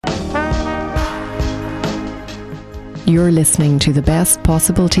You're listening to the best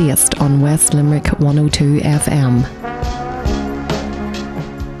possible taste on West Limerick 102 FM.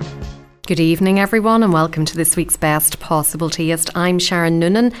 Good evening everyone and welcome to this week's Best Possible Taste. I'm Sharon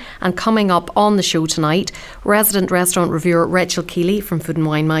Noonan, and coming up on the show tonight, resident restaurant reviewer Rachel Keeley from Food and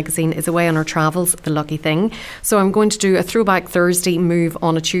Wine magazine is away on her travels, the lucky thing. So I'm going to do a Throwback Thursday move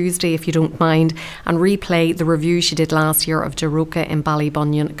on a Tuesday if you don't mind, and replay the review she did last year of Daroca in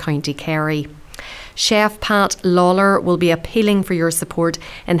Ballybunion, County Kerry. Chef Pat Lawler will be appealing for your support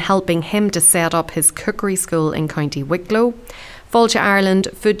in helping him to set up his cookery school in County Wicklow. Fáilte Ireland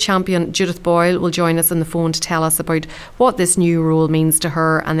food champion Judith Boyle will join us on the phone to tell us about what this new role means to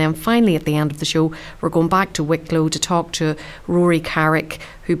her. And then finally at the end of the show, we're going back to Wicklow to talk to Rory Carrick,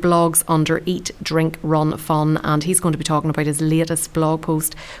 who blogs under Eat, Drink, Run Fun, and he's going to be talking about his latest blog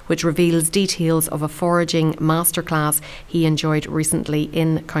post, which reveals details of a foraging masterclass he enjoyed recently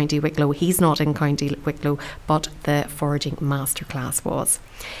in County Wicklow. He's not in County Wicklow, but the foraging masterclass was.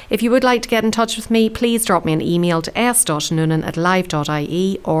 If you would like to get in touch with me, please drop me an email to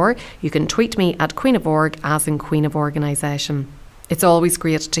s.noonan@live.ie, or you can tweet me at Queen of Org, as in Queen of Organisation. It's always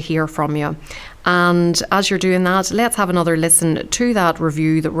great to hear from you. And as you're doing that, let's have another listen to that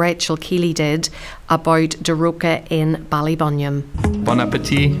review that Rachel Keeley did about Daroca in Ballybunion. Bon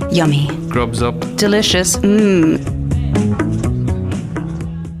appetit. Yummy. Grubs up. Delicious.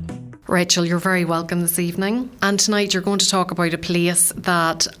 Rachel, you're very welcome this evening. And tonight you're going to talk about a place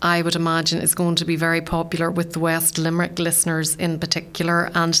that I would imagine is going to be very popular with the West Limerick listeners in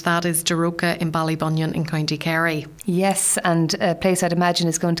particular, and that is Daroca in Ballybunion in County Kerry. Yes, and a place I'd imagine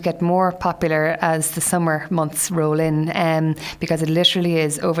is going to get more popular as the summer months roll in, because it literally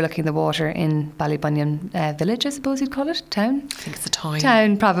is overlooking the water in Ballybunion village, I suppose you'd call it, town? I think it's a town.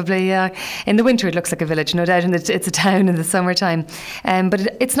 Town, probably, yeah. In the winter it looks like a village, no doubt, and it's a town in the summertime.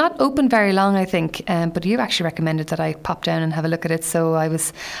 But it's not open very long, I think, but you actually recommended that I pop down and have a look at it, so I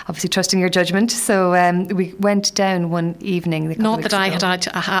was obviously trusting your judgment. So we went down one evening. Not that I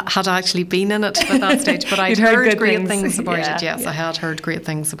had actually been in it at that stage, but I'd heard great things about it. Yes, I had heard great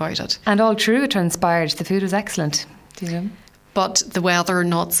things about it. And all true, it transpired. The food was excellent. Do you know? But the weather,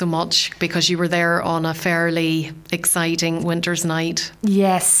 not so much, because you were there on a fairly exciting winter's night.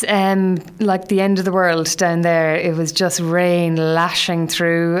 Yes, like the end of the world down there. It was just rain lashing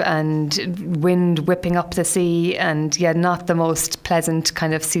through and wind whipping up the sea, and not the most pleasant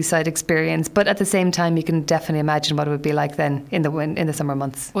kind of seaside experience. But at the same time, you can definitely imagine what it would be like then in the summer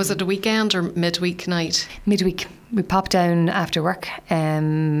months. Was it a weekend or midweek night? Midweek. We popped down after work,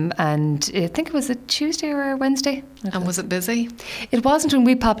 and I think it was a Tuesday or a Wednesday. And was it busy? It wasn't when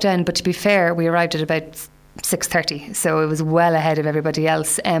we popped down, but to be fair, we arrived at about 6:30, so it was well ahead of everybody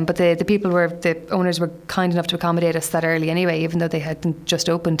else. But the owners were kind enough to accommodate us that early anyway, even though they hadn't just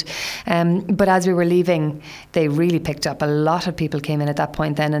opened. But as we were leaving, they really picked up. A lot of people came in at that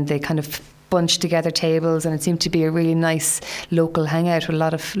point then, and they kind of bunched together tables, and it seemed to be a really nice local hangout with a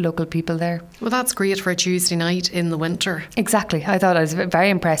lot of local people there. Well, that's great for a Tuesday night in the winter. Exactly. I thought I was very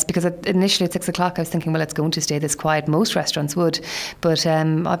impressed, because initially at 6 o'clock I was thinking, well, it's going to stay this quiet. Most restaurants would, but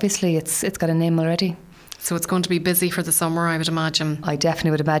obviously it's got a name already. So it's going to be busy for the summer, I would imagine. I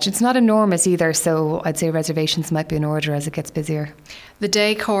definitely would imagine. It's not enormous either, so I'd say reservations might be in order as it gets busier. The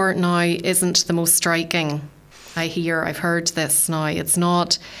decor now isn't the most striking. I've heard this now. It's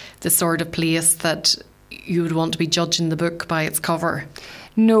not the sort of place that you would want to be judging the book by its cover.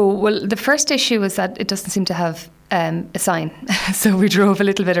 No, well, the first issue was that it doesn't seem to have a sign. So we drove a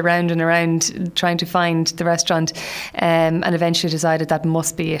little bit around and around trying to find the restaurant, and eventually decided that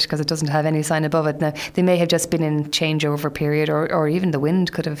must be it, because it doesn't have any sign above it. Now, they may have just been in changeover period, or even the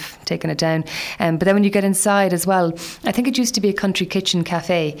wind could have taken it down. But then when you get inside as well, I think it used to be a country kitchen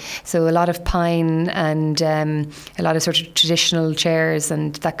cafe. So a lot of pine and a lot of sort of traditional chairs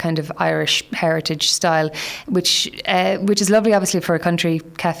and that kind of Irish heritage style, which is lovely obviously for a country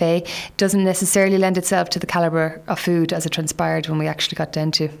cafe, doesn't necessarily lend itself to the calibre of food as it transpired when we actually got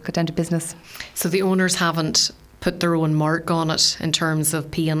down to business. So the owners haven't put their own mark on it in terms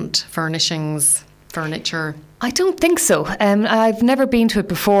of paint, furnishings, furniture? I don't think so. I've never been to it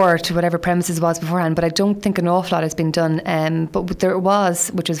before, to whatever premises was beforehand, but I don't think an awful lot has been done. But there was,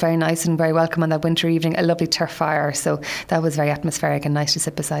 which was very nice and very welcome on that winter evening, a lovely turf fire. So that was very atmospheric and nice to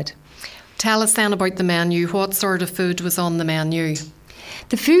sit beside. Tell us then about the menu. What sort of food was on the menu?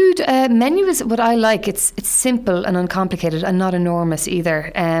 The food menu is what I like. It's simple and uncomplicated and not enormous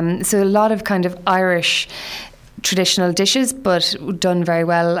either. So a lot of kind of Irish traditional dishes, but done very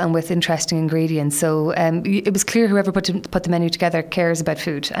well and with interesting ingredients. So it was clear whoever put the menu together cares about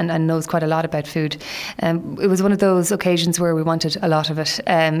food and knows quite a lot about food. It was one of those occasions where we wanted a lot of it,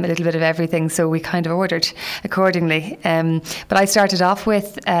 a little bit of everything, so we kind of ordered accordingly. But I started off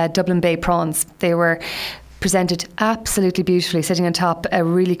with Dublin Bay prawns. They were presented absolutely beautifully, sitting on top a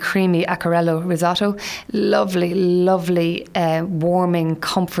really creamy accarello risotto. Lovely, lovely, warming,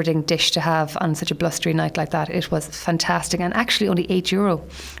 comforting dish to have on such a blustery night like that. It was fantastic, and actually only €8,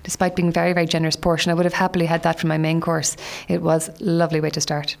 despite being very, very generous portion. I would have happily had that for my main course. It was a lovely way to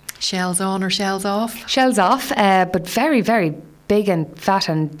start. Shells on or shells off? Shells off, but very, very big and fat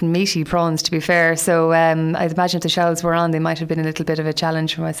and meaty prawns, to be fair. So I'd imagine if the shells were on, they might have been a little bit of a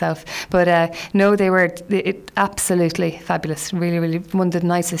challenge for myself. But no, they were absolutely fabulous. Really, really one of the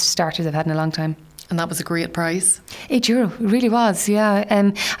nicest starters I've had in a long time. And that was a great price. €8, it really was, yeah.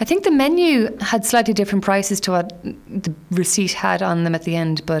 I think the menu had slightly different prices to what the receipt had on them at the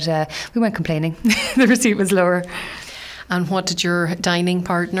end, but we weren't complaining. The receipt was lower. And what did your dining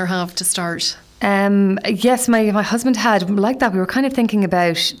partner have to start? Yes, my husband had, like that, we were kind of thinking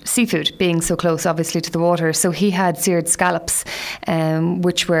about seafood being so close, obviously, to the water. So he had seared scallops,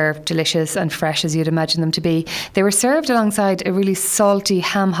 which were delicious and fresh as you'd imagine them to be. They were served alongside a really salty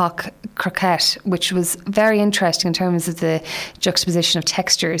ham hock croquette, which was very interesting in terms of the juxtaposition of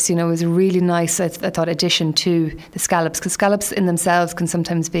textures. You know, it was a really nice, I thought, addition to the scallops, because scallops in themselves can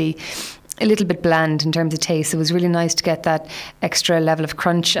sometimes be a little bit bland in terms of taste. It was really nice to get that extra level of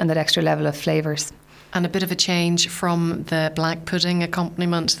crunch and that extra level of flavours. And a bit of a change from the black pudding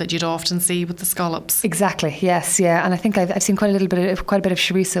accompaniment that you'd often see with the scallops. Exactly, yes, yeah. And I think I've seen quite a bit of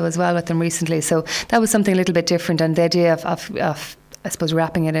chorizo as well with them recently. So that was something a little bit different. And the idea of I suppose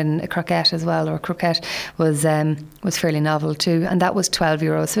wrapping it in a croquette as well, or a croquette, was fairly novel too. And that was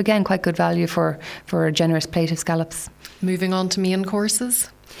 €12. So again, quite good value for a generous plate of scallops. Moving on to main courses.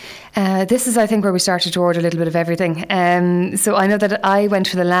 This is, I think, where we started to order a little bit of everything. So I know that I went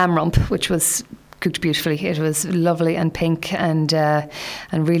for the lamb rump, which was cooked beautifully. It was lovely and pink and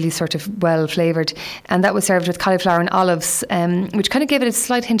really sort of well flavoured. And that was served with cauliflower and olives, which kind of gave it a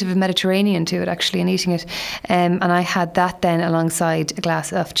slight hint of a Mediterranean to it, actually, in eating it. And I had that then alongside a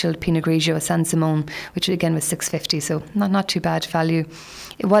glass of chilled Pinot Grigio, a San Simone, which again was $6.50, so not too bad value.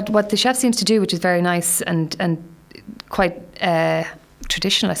 What the chef seems to do, which is very nice and quite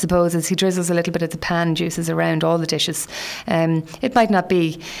traditional, I suppose, is he drizzles a little bit of the pan juices around all the dishes. It might not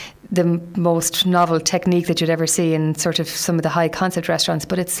be the most novel technique that you'd ever see in sort of some of the high concept restaurants,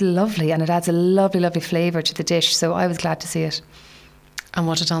 but it's lovely and it adds a lovely, lovely flavour to the dish, so I was glad to see it. And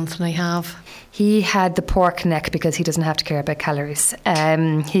what did Anthony have? He had the pork neck because he doesn't have to care about calories.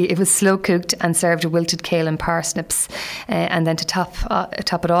 It was slow cooked and served with wilted kale and parsnips. And then to top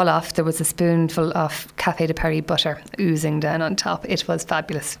it all off, there was a spoonful of Café de Paris butter oozing down on top. It was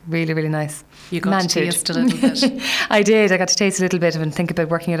fabulous. Really, really nice. You got to taste a little bit. I did. I got to taste a little bit and think about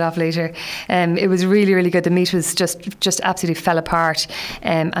working it off later. It was really, really good. The meat was just absolutely fell apart.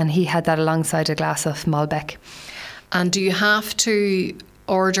 And he had that alongside a glass of Malbec. And do you have to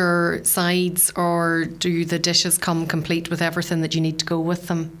order sides, or do the dishes come complete with everything that you need to go with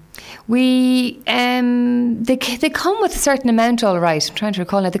them? They come with a certain amount, all right. I'm trying to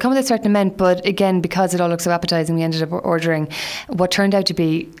recall now. They come with a certain amount, but again, because it all looked so appetising, we ended up ordering what turned out to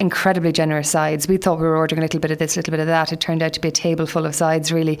be incredibly generous sides. We thought we were ordering a little bit of this, a little bit of that. It turned out to be a table full of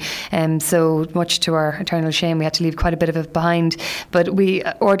sides, really. So much to our eternal shame, we had to leave quite a bit of it behind. But we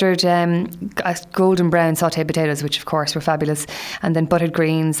ordered golden brown sautéed potatoes, which of course were fabulous, and then buttered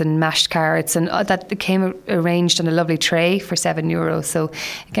greens and mashed carrots, and that came arranged on a lovely tray for €7. So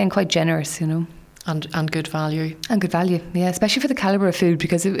again, quite generous, you know. And good value. And good value, yeah, especially for the calibre of food,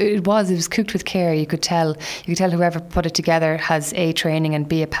 because it was cooked with care. You could tell whoever put it together has A, training, and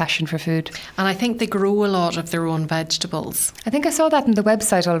B, a passion for food. And I think they grow a lot of their own vegetables. I think I saw that on the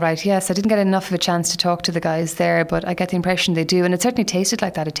website, all right, yes. I didn't get enough of a chance to talk to the guys there, but I get the impression they do, and it certainly tasted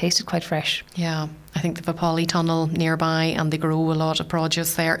like that. It tasted quite fresh. Yeah, I think they have a polytunnel nearby, and they grow a lot of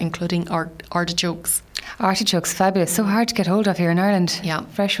produce there, including artichokes. Artichokes, fabulous. So hard to get hold of here in Ireland. Yeah.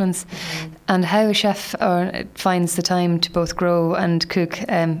 Fresh ones. Mm-hmm. And how a chef finds the time to both grow and cook,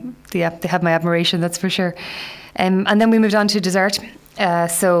 they have my admiration, that's for sure. And then we moved on to dessert.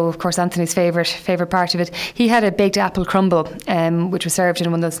 So, of course, Anthony's favourite part of it. He had a baked apple crumble, which was served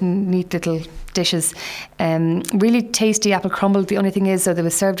in one of those neat little dishes. Really tasty apple crumble. The only thing is, though, they were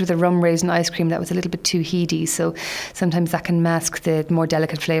served with a rum raisin ice cream that was a little bit too heady, so sometimes that can mask the more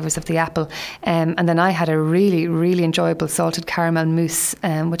delicate flavours of the apple. And then I had a really, really enjoyable salted caramel mousse,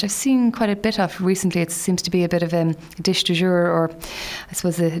 which I've seen quite a bit of recently. It seems to be a bit of a dish du jour, or I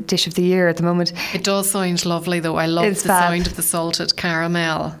suppose a dish of the year at the moment. It does sound lovely, though. I love the sound of the salted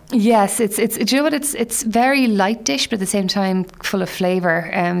caramel. Yes, it's do you know what? It's very light dish, but at the same time full of flavour.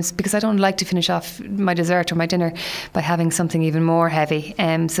 Because I don't like to finish off my dessert or my dinner by having something even more heavy.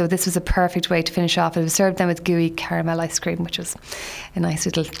 So this was a perfect way to finish off. It was served then with gooey caramel ice cream, which was a nice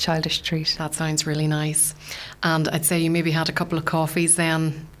little childish treat. That sounds really nice. And I'd say you maybe had a couple of coffees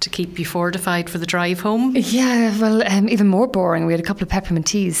then to keep you fortified for the drive home. Yeah, well, even more boring. We had a couple of peppermint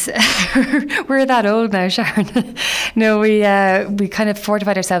teas. We're that old now, Sharon. No, we kind of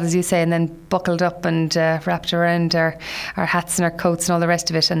fortified ourselves, as you say, and then buckled up and wrapped around our hats and our coats and all the rest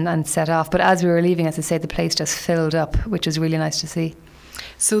of it and set off. But as we were leaving, as I say, the place just filled up, which was really nice to see.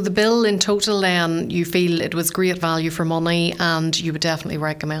 So the bill in total then, you feel it was great value for money and you would definitely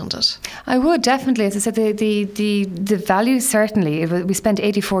recommend it? I would, definitely. As I said, the value certainly. We spent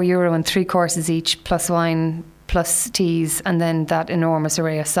 €84 on 3 courses each, plus wine, plus teas, and then that enormous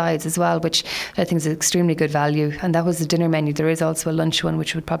array of sides as well, which I think is an extremely good value. And that was the dinner menu. There is also a lunch one,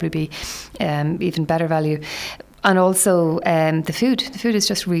 which would probably be even better value. And also the food. The food is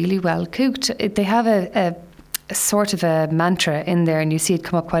just really well cooked. They have a sort of a mantra in there, and you see it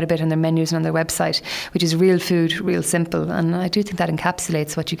come up quite a bit on their menus and on their website, which is real food, real simple. And I do think that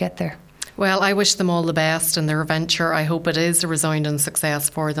encapsulates what you get there. Well, I wish them all the best in their venture. I hope it is a resounding success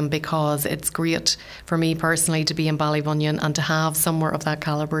for them, because it's great for me personally to be in Ballybunion and to have somewhere of that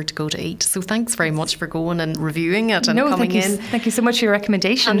calibre to go to eat. So thanks very much for going and reviewing it and coming in. Thank you so much for your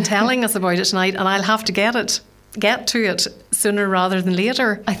recommendation. And telling us about it tonight, and I'll have to get to it sooner rather than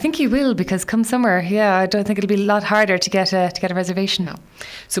later. I think you will, because come summer, I don't think it'll be a lot harder to get a reservation. No.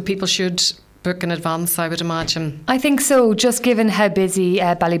 So people should book in advance, I would imagine. I think so, just given how busy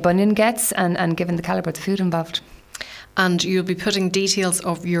Ballybunion gets and given the calibre of the food involved. And you'll be putting details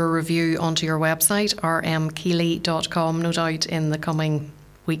of your review onto your website, rmkeely.com, no doubt, in the coming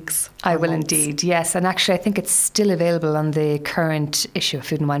weeks. I will indeed, yes. And actually, I think it's still available on the current issue of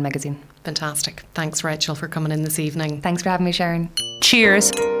Food and Wine magazine. Fantastic. Thanks, Rachel, for coming in this evening. Thanks for having me, Sharon.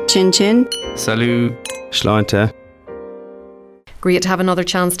 Cheers. Chin chin. Salut. Sláinte. Great to have another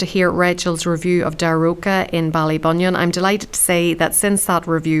chance to hear Rachel's review of Daroca in Ballybunion. I'm delighted to say that since that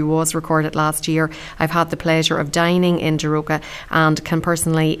review was recorded last year, I've had the pleasure of dining in Daroca and can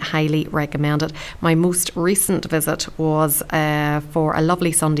personally highly recommend it. My most recent visit was for a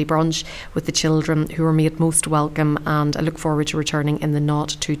lovely Sunday brunch with the children, who were made most welcome, and I look forward to returning in the not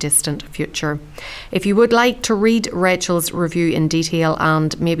too distant future. If you would like to read Rachel's review in detail,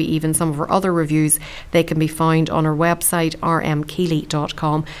 and maybe even some of her other reviews, they can be found on her website, rmkeely.com,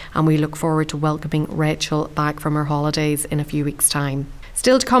 and we look forward to welcoming Rachel back from her holidays in a few weeks' time.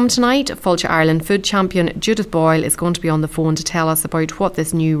 Still to come tonight, Fáilte Ireland food champion Judith Boyle is going to be on the phone to tell us about what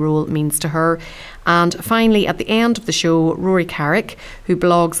this new role means to her. And finally, at the end of the show, Rory Carrick, who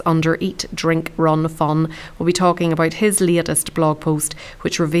blogs under Eat, Drink, Run, Fun, will be talking about his latest blog post,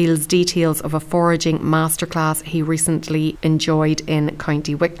 which reveals details of a foraging masterclass he recently enjoyed in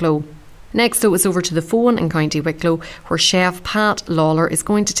County Wicklow. Next, though, it's over to the phone in County Wicklow, where chef Pat Lawler is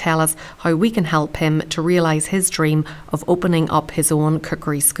going to tell us how we can help him to realise his dream of opening up his own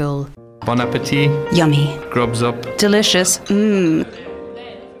cookery school. Bon appetit. Yummy. Grubs up. Delicious.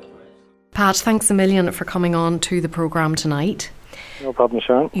 Pat, thanks a million for coming on to the programme tonight. No problem,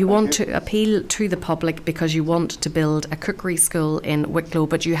 Sharon. You want to appeal to the public because you want to build a cookery school in Wicklow,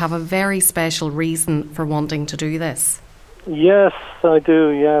 but you have a very special reason for wanting to do this. Yes, I do,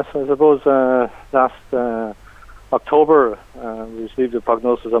 yes. I suppose last October we received a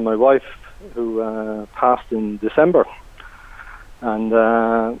prognosis on my wife, who passed in December, and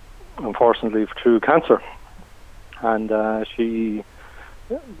unfortunately through cancer. And she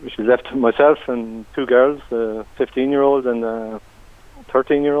left myself and 2 girls, a 15-year-old and a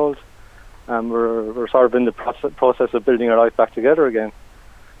 13-year-old, and we're sort of in the process of building our life back together again.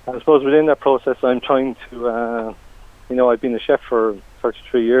 I suppose within that process I'm trying to... I've been a chef for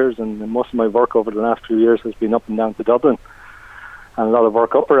 33 years, and most of my work over the last few years has been up and down to Dublin, and a lot of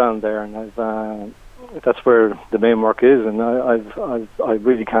work up around there. And that's where the main work is. And I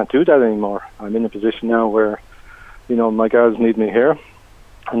really can't do that anymore. I'm in a position now where, my girls need me here.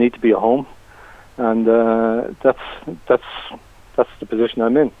 I need to be at home, and that's the position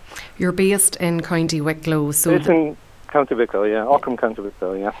I'm in. You're based in County Wicklow, so based in County Wicklow, yeah. Ockham, County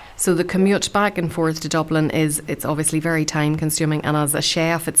Wicklow, yeah. So the commute back and forth to Dublin it's obviously very time consuming, and as a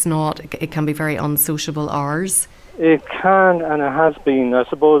chef it can be very unsociable hours. It can, and it has been. I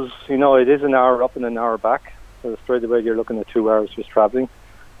suppose, it is an hour up and an hour back. So straight away you're looking at 2 hours just travelling.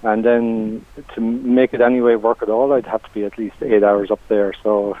 And then to make it anyway work at all, I'd have to be at least 8 hours up there.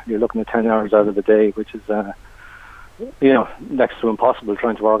 So you're looking at 10 hours out of the day, which is, next to impossible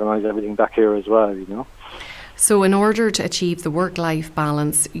trying to organise everything back here as well, So in order to achieve the work-life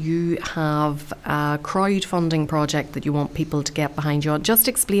balance, you have a crowdfunding project that you want people to get behind you. Just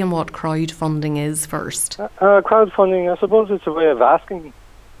explain what crowdfunding is first. Crowdfunding, I suppose it's a way of asking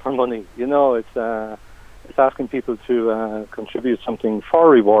for money. It's asking people to contribute something for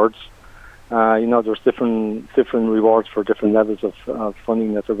rewards. There's different rewards for different levels of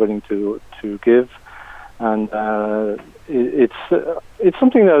funding that they're willing to give. And it's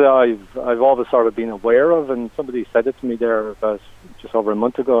something that I've always sort of been aware of, and somebody said it to me there about just over a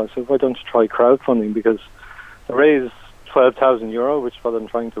month ago. I said, why don't you try crowdfunding? Because to raise €12,000, which is what I'm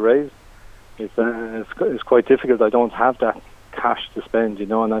trying to raise, it's quite difficult. I don't have that cash to spend,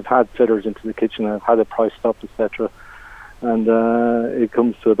 and I've had fitters into the kitchen, I've had it priced up, etc. And it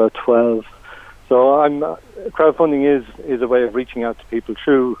comes to about 12. So crowdfunding is a way of reaching out to people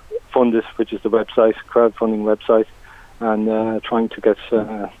through Fundis, which is the website, crowdfunding website, and trying to get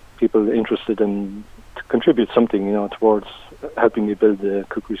people interested in to contribute something, towards helping me build the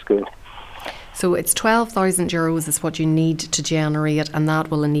cookery school. So it's €12,000 is what you need to generate, and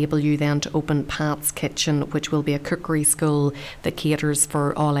that will enable you then to open Pat's Kitchen, which will be a cookery school that caters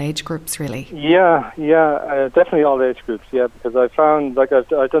for all age groups, really. Yeah, definitely all age groups, yeah, because I found, I've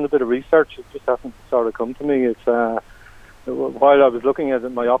done a bit of research, it just hasn't sort of come to me. It's while I was looking at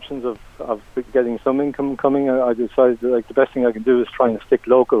my options of getting some income coming, I decided the best thing I can do is try and stick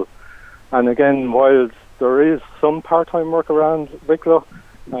local. And again, while there is some part-time work around Wicklow,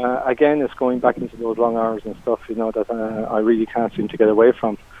 again, it's going back into those long hours and stuff, that I really can't seem to get away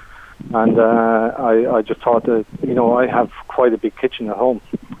from. And I just thought that, I have quite a big kitchen at home.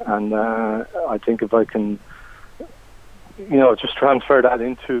 And I think if I can, just transfer that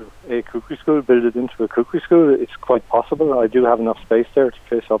into a cookery school, build it into a cookery school, it's quite possible. I do have enough space there to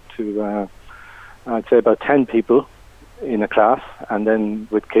face up to, I'd say about 10 people in a class. And then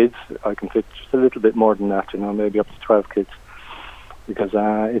with kids, I can fit just a little bit more than that, maybe up to 12 kids. Because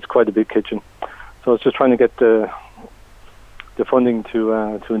it's quite a big kitchen, so it's just trying to get the funding to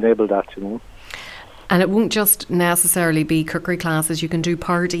enable that, And it won't just necessarily be cookery classes. You can do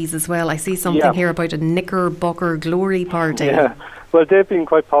parties as well. I see something here about a Knickerbocker Glory party. Yeah, well, they've been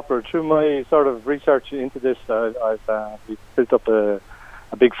quite popular. Through my sort of research into this, I've built up a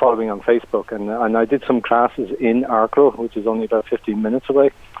big following on Facebook, and I did some classes in Arklow, which is only about 15 minutes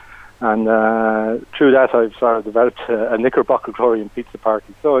away. And through that, I've sort of developed a Knickerbocker Glory and pizza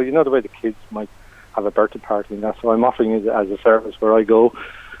party. So, the way the kids might have a birthday party and that. So I'm offering it as a service where I go,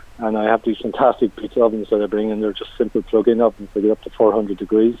 and I have these fantastic pizza ovens that I bring in. They're just simple plug-in ovens. They get up to 400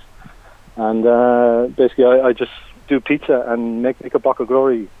 degrees. And basically, I just do pizza and make Knickerbocker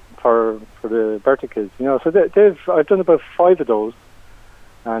Glory for the birthday kids. So I've done about 5 of those.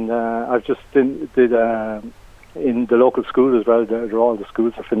 And I've just did in the local school as well. All the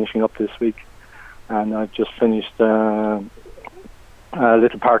schools are finishing up this week, and I've just finished a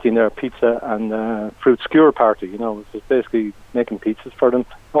little party in there, pizza and fruit skewer party. Which is basically making pizzas for them,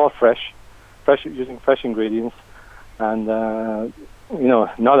 all fresh using fresh ingredients, and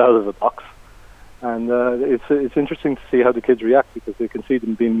not out of the box. And it's interesting to see how the kids react, because they can see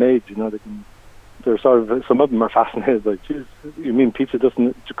them being made. They're sort of, some of them are fascinated. Like, geez, you mean pizza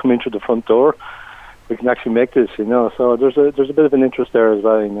doesn't come in through the front door? We can actually make this, So there's a bit of an interest there as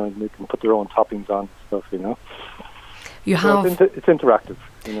well. They can put their own toppings on and stuff, You have it's interactive,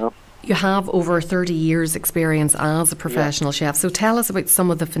 You have over 30 years' experience as a professional chef. So tell us about some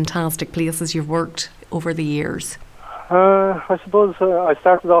of the fantastic places you've worked over the years. I suppose I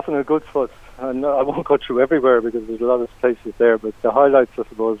started off in a good foot, and I won't go through everywhere because there's a lot of places there. But the highlights, I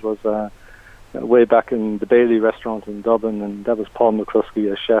suppose, was way back in the Bailey restaurant in Dublin, and that was Paul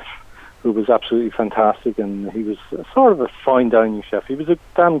McCluskey, a chef who was absolutely fantastic, and he was sort of a fine dining chef. He was a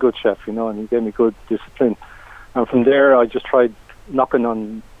damn good chef, and he gave me good discipline. And from there, I just tried knocking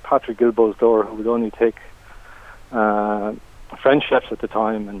on Patrick Gilbo's door, who would only take French chefs at the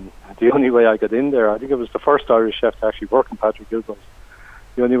time, and the only way I got in there, I think it was the first Irish chef to actually work in Patrick Gilbo's.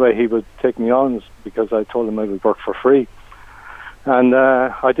 The only way he would take me on is because I told him I would work for free. And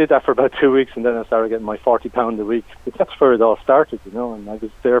I did that for about 2 weeks, and then I started getting my £40 a week. But that's where it all started, and I was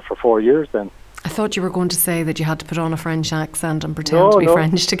there for 4 years then. thought you were going to say that you had to put on a French accent and pretend to be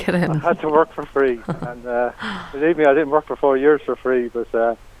French to get in. I had to work for free, and believe me, I didn't work for 4 years for free, but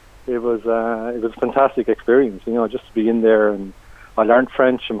it was a fantastic experience, just to be in there. And I learned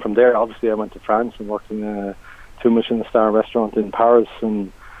French, and from there, obviously, I went to France and worked in a 2-Michelin-star restaurant in Paris,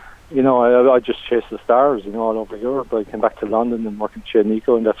 and I just chased the stars, all over Europe. I came back to London and worked in Chez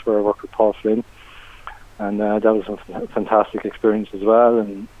Nico, and that's where I worked with Paul Flynn, and that was a fantastic experience as well.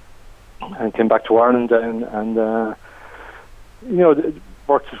 And came back to Ireland then, and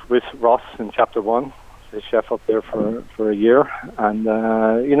worked with Ross in Chapter 1, the chef up there for a year, and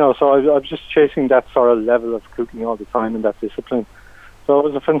so I was just chasing that sort of level of cooking all the time and that discipline. So it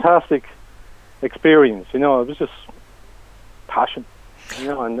was a fantastic experience. It was just passion.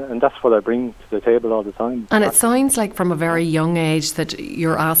 And that's what I bring to the table all the time. And it sounds like from a very young age that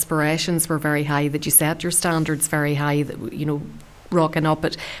your aspirations were very high, that you set your standards very high, that, rocking up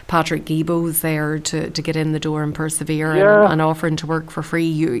at Patrick Guibaud's there to get in the door and persevere, and offering to work for free.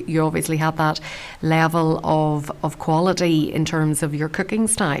 You obviously had that level of quality in terms of your cooking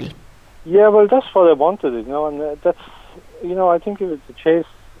style. Yeah, well, that's what I wanted, and that's, I think it was to chase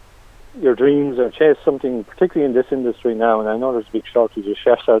your dreams or chase something, particularly in this industry now, and I know there's a big shortage of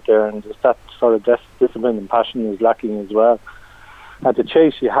chefs out there, and just that sort of discipline and passion is lacking as well. And to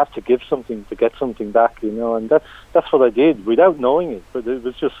chase, you have to give something to get something back, and that's what I did without knowing it. But it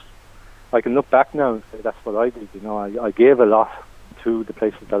was just, I can look back now and say that's what I did. I gave a lot to the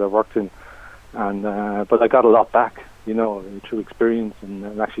places that I worked in, and but I got a lot back, through experience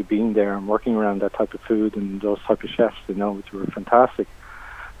and actually being there and working around that type of food and those type of chefs, which were fantastic.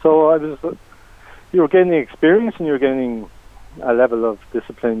 So you were getting the experience, and you were getting a level of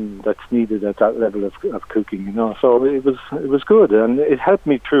discipline that's needed at that level of cooking, So it was good, and it helped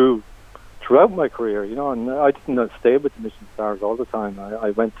me throughout my career, And I didn't stay with the Michelin stars all the time.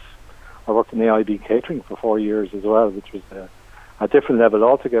 I worked in AIB catering for 4 years as well, which was a different level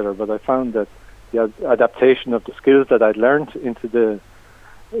altogether. But I found that the adaptation of the skills that I'd learned into the,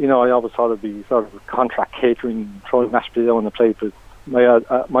 I always thought it'd be sort of contract catering, throwing mashed potato on the plate, but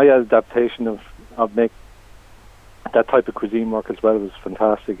my adaptation of make that type of cuisine work as well was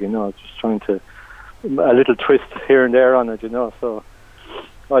fantastic. Just trying to a little twist here and there on it. So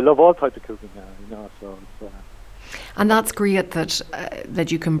I love all types of cooking now. So. And that's great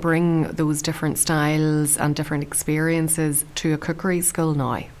that you can bring those different styles and different experiences to a cookery school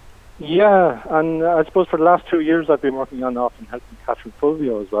now. Yeah, and I suppose for the last 2 years I've been working on often helping Catherine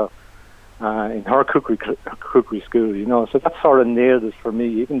Fulvio as well. In her cookery school, so that sort of nailed it for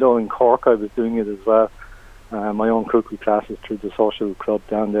me. Even though in Cork I was doing it as well, my own cookery classes through the social club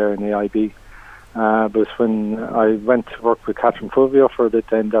down there in AIB. But when I went to work with Catherine Fulvio for a bit,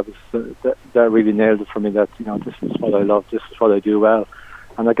 then that really nailed it for me. That this is what I love, this is what I do well,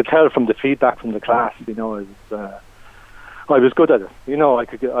 and I could tell from the feedback from the class, I was good at it. I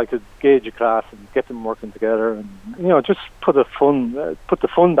could gauge a class and get them working together, and just put the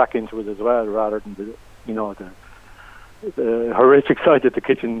fun back into it as well, rather than the horrific side that the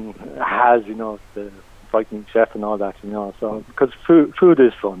kitchen has. The frightening chef and all that. So because food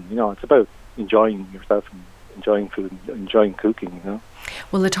is fun. It's about enjoying yourself and enjoying food and enjoying cooking.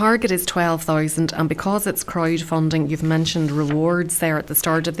 Well, the target is 12,000, and because it's crowdfunding, you've mentioned rewards there at the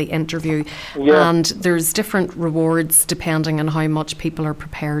start of the interview, and there's different rewards depending on how much people are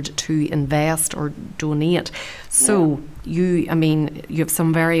prepared to invest or donate. So you have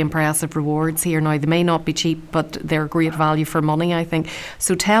some very impressive rewards here now. They may not be cheap, but they're great value for money, I think.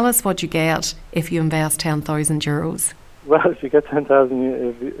 So tell us what you get if you invest €10,000. Well, if you get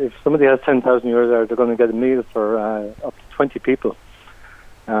 10,000, if somebody has 10,000 euros there, they're going to get a meal for up to 20 people.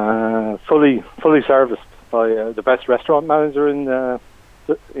 Fully serviced by the best restaurant manager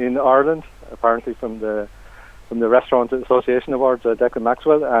in Ireland, apparently from the Restaurant Association Awards, Declan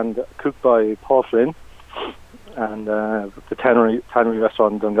Maxwell, and cooked by Paul Flynn, and the Tannery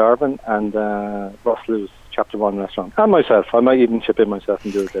Restaurant in Dungarvan, and Ross Lewis Chapter 1 restaurant, and myself. I might even chip in myself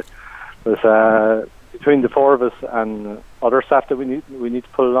and do it. But between the four of us and other staff that we need to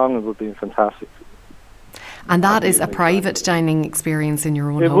pull along, it would be fantastic. And that is a private dining experience in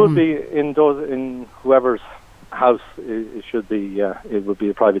your own home? It would be in whoever's house. It should be. It would be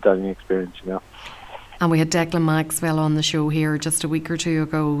a private dining experience. And we had Declan Maxwell on the show here just a week or two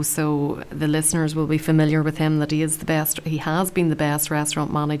ago, so the listeners will be familiar with him, that he is the best. He has been the best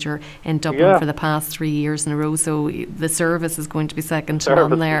restaurant manager in Dublin for the past 3 years in a row, so the service is going to be second to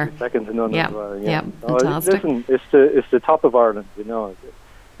none there. Second to none as well. Yeah, fantastic. Listen, it's the top of Ireland.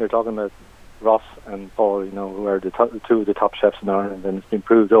 You're talking about Ross and Paul, who are two of the top chefs in Ireland, and it's been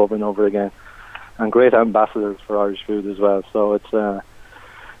proved over and over again, and great ambassadors for Irish food as well. So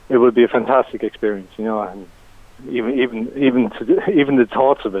it would be a fantastic experience, you know, and even the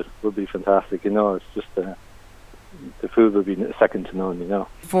thoughts of it would be fantastic, you know. It's just the food would be second to none, you know.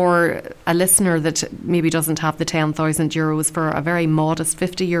 For a listener that maybe doesn't have the €10,000, for a very modest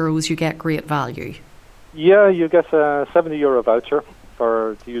 €50, you get great value. Yeah, you get a €70 voucher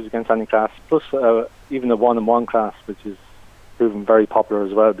to use against any class, plus even a one-on-one class, which is proven very popular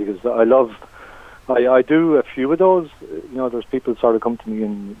as well, because I do a few of those. You know, there's people sort of come to me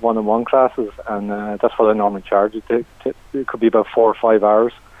in one-on-one classes, and that's what I normally charge. It could be about 4 or 5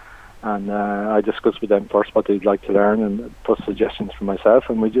 hours, and I discuss with them first what they'd like to learn and put suggestions for myself,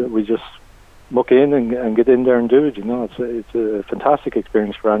 and we just muck in and get in there and do it. You know, it's a fantastic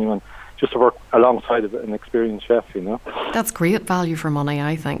experience for anyone, just to work alongside an experienced chef, you know. That's great value for money,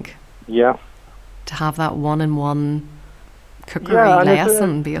 I think. Yeah. To have that one-on-one cookery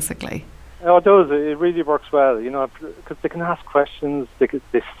lesson, basically. Oh, it does. It really works well, you know, because they can ask questions, they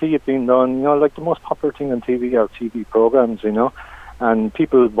see it being done, you know, like the most popular thing on TV are TV programs, you know, and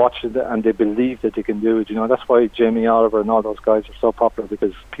people watch it and they believe that they can do it, you know. That's why Jamie Oliver and all those guys are so popular,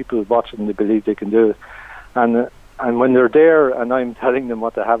 because people watch it and they believe they can do it. And when they're there and I'm telling them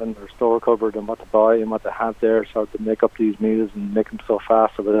what they have in their store cupboard and what to buy and what they have there, so to make up these meals and make them so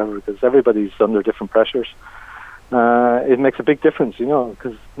fast or whatever, because everybody's under different pressures, it makes a big difference, you know,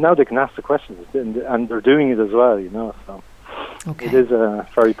 because now they can ask the questions and they're doing it as well, you know. So it is a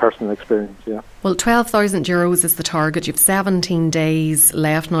very personal experience, yeah. Well, €12,000 is the target. You've 17 days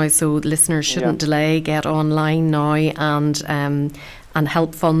left now, so listeners shouldn't delay. Get online now and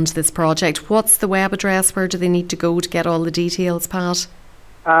help fund this project. What's the web address? Where do they need to go to get all the details, Pat?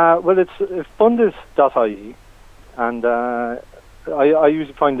 Well, it's fundis.ie, and I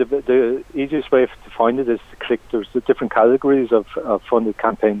usually find the easiest way to find it is to click. There's the different categories of funded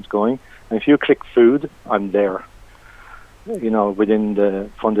campaigns going, and if you click food, I'm there, you know, within the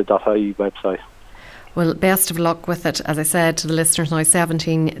funded.ie website. Well, best of luck with it. As I said to the listeners now,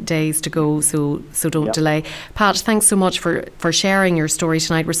 17 days to go, so don't delay. Pat, thanks so much for sharing your story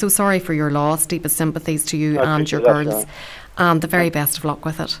tonight. We're so sorry for your loss. Deepest sympathies to you and your girls. And the very best of luck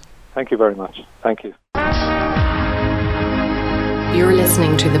with it. Thank you very much. Thank you. You're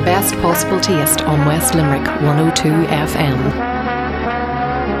listening to The Best Possible Taste on West Limerick 102 FM.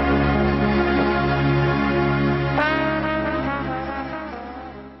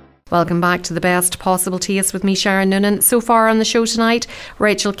 Welcome back to The Best Possible Taste with me, Sharon Noonan. So far on the show tonight,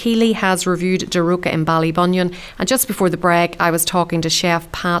 Rachel Keeley has reviewed Daruka in Ballybunion, and just before the break I was talking to chef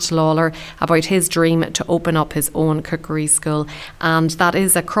Pat Lawler about his dream to open up his own cookery school, and that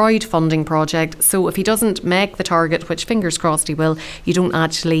is a crowdfunding project, so if he doesn't make the target, which fingers crossed he will, you don't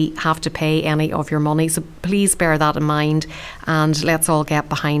actually have to pay any of your money, so please bear that in mind and let's all get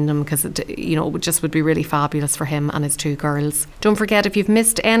behind him, because it just would be really fabulous for him and his 2 girls. Don't forget, if you've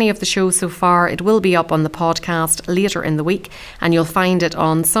missed any of the show so far, it will be up on the podcast later in the week, and you'll find it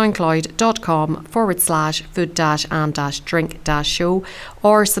on soundcloud.com/food-and-drink-show,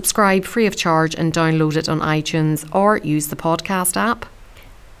 or subscribe free of charge and download it on iTunes or use the podcast app.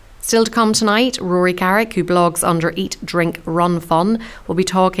 Still to come tonight, Rory Carrick, who blogs under Eat, Drink, Run Fun, will be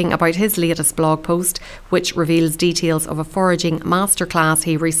talking about his latest blog post, which reveals details of a foraging masterclass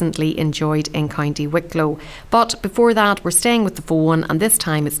he recently enjoyed in County Wicklow. But before that, we're staying with the phone, and this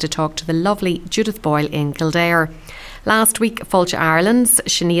time it's to talk to the lovely Judith Boyle in Kildare. Last week, Fáilte Ireland's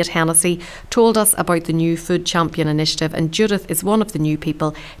Sinead Hennessy told us about the new Food Champion initiative, and Judith is one of the new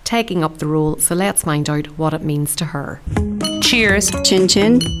people taking up the role, so let's find out what it means to her. Cheers. Chin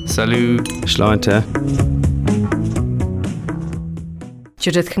chin. Salut. Sláinte.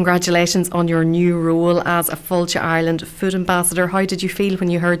 Judith, congratulations on your new role as a Fáilte Ireland food ambassador. How did you feel when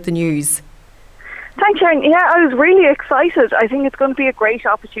you heard the news? Thanks, Sharon. Yeah, I was really excited. I think it's going to be a great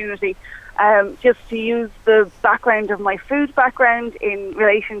opportunity just to use the background of my food background in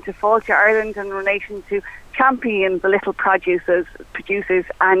relation to Fáilte Ireland and in relation to champion the little producers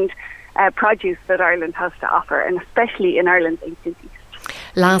and produce that Ireland has to offer, and especially in Ireland's ancient East.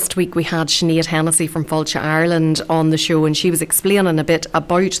 Last week we had Sinead Hennessy from Fáilte Ireland on the show, and she was explaining a bit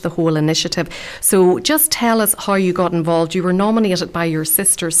about the whole initiative. So just tell us how you got involved. You were nominated by your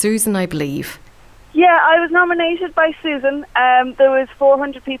sister Susan, I believe. Yeah, I was nominated by Susan. There was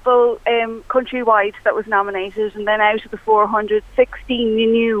 400 people countrywide that was nominated, and then out of the 400, 16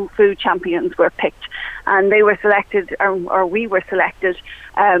 new food champions were picked, and they were selected, or we were selected,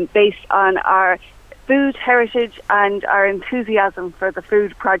 based on our food heritage and our enthusiasm for the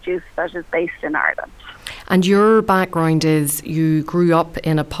food produce that is based in Ireland. And your background is you grew up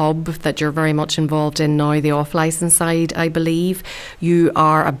in a pub that you're very much involved in now, the off-licence side, I believe. You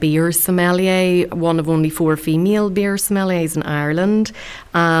are a beer sommelier, one of only 4 female beer sommeliers in Ireland.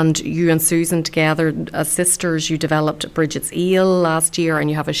 And you and Susan together, as sisters, you developed Bridget's Ale last year, and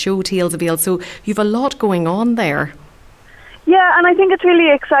you have a show, Tales of Ale. So you've a lot going on there. Yeah, and I think it's really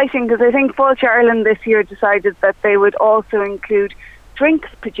exciting because I think Fáilte Ireland this year decided that they would also include drinks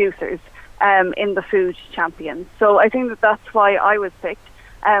producers in the food champions. So I think that that's why I was picked.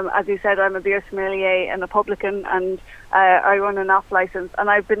 As you said, I'm a beer sommelier and a publican, and I run an off licence, and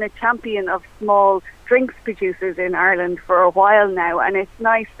I've been a champion of small drinks producers in Ireland for a while now, and it's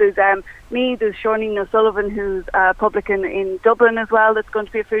nice. There's me, there's Seanine O'Sullivan, who's a publican in Dublin as well, that's going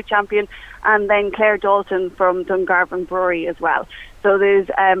to be a food champion, and then Claire Dalton from Dungarvan Brewery as well. So there's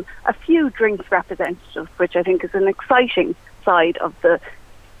a few drinks representatives, which I think is an exciting side of the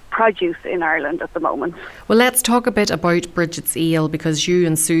produce in Ireland at the moment. Well, let's talk a bit about Bridget's Ale, because you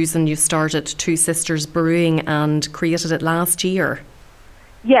and Susan, you started Two Sisters Brewing and created it last year.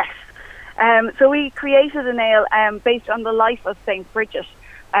 Yes. So we created an ale based on the life of St. Bridget.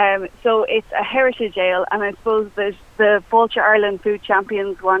 So it's a heritage ale, and I suppose that the Fáilte Ireland Food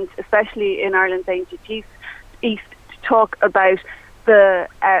Champions want, especially in Ireland's ancient East, to talk about the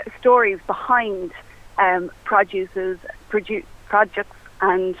stories behind projects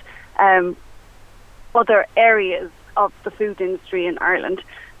and other areas of the food industry in Ireland.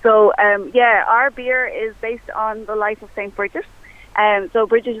 So our beer is based on the life of St. Bridget. So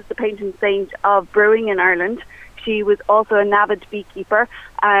Bridget is the patron saint of brewing in Ireland. She was also an avid beekeeper,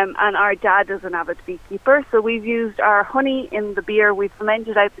 and our dad is an avid beekeeper. So we've used our honey in the beer. We've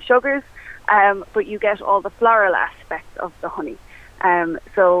fermented out the sugars, but you get all the floral aspects of the honey.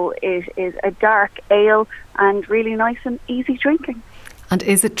 So it is a dark ale and really nice and easy drinking. And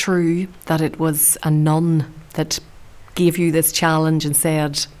is it true that it was a nun that gave you this challenge and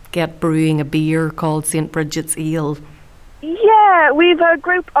said, get brewing a beer called St. Bridget's Ale? Yeah, we've a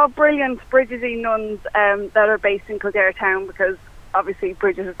group of brilliant Bridgetine nuns that are based in Kildare Town, because obviously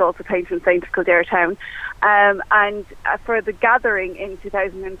Bridget is also patron saint of Kildare Town. And for the gathering in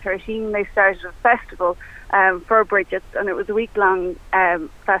 2013, they started a festival for Bridget's, and it was a week-long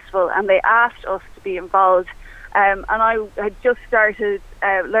festival, and they asked us to be involved. And I had just started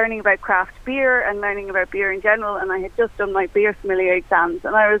learning about craft beer and learning about beer in general, and I had just done my beer sommelier exams,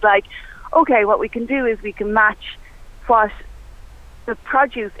 and I was like, okay, what we can do is we can match what the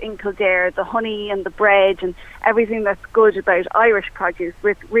produce in Kildare, the honey and the bread and everything that's good about Irish produce,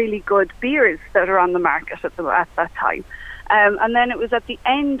 with really good beers that are on the market at that time. And then it was at the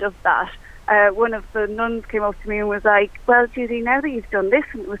end of that, one of the nuns came up to me and was like, well, Judy, now that you've done this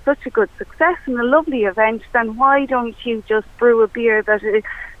and it was such a good success and a lovely event, then why don't you just brew a beer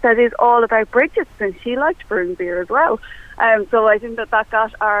that is all about Bridget's? And she liked brewing beer as well. So I think that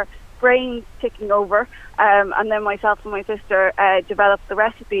got our brains ticking over, and then myself and my sister developed the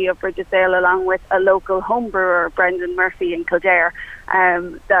recipe of Bridget's Ale along with a local home brewer, Brendan Murphy in Kildare,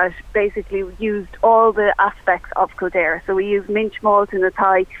 that basically used all the aspects of Kildare. So we use minch malt in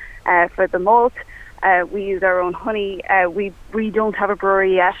Athy for the malt. We use our own honey. We don't have a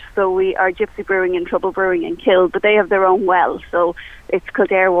brewery yet, so we are Gypsy Brewing and Trouble Brewing in Kill, but they have their own well, so it's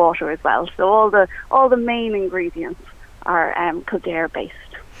Kildare water as well. So all the main ingredients are Kildare based.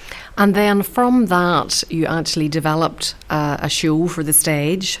 And then from that, you actually developed a show for the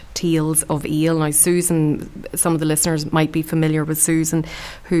stage, Tales of Ale. Now, Susan, some of the listeners might be familiar with Susan,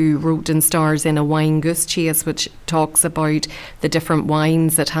 who wrote and stars in A Wine Goose Chase, which talks about the different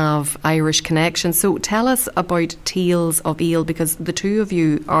wines that have Irish connections. So tell us about Tales of Ale, because the two of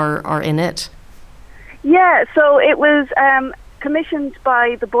you are in it. Yeah, so it was commissioned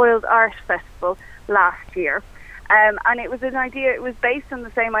by the Boyle Art Festival last year. And it was it was based on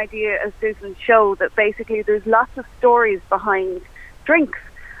the same idea as Susan's show, that basically there's lots of stories behind drinks.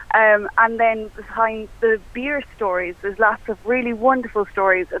 And then behind the beer stories, there's lots of really wonderful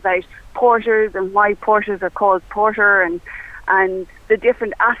stories about porters and why porters are called porter and the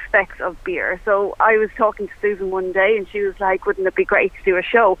different aspects of beer. So I was talking to Susan one day and she was like, wouldn't it be great to do a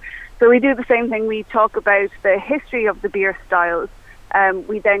show? So we do the same thing. We talk about the history of the beer styles.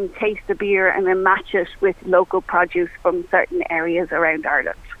 We then taste the beer and then match it with local produce from certain areas around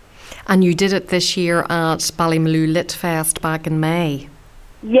Ireland. And you did it this year at Ballymaloe Lit Fest back in May.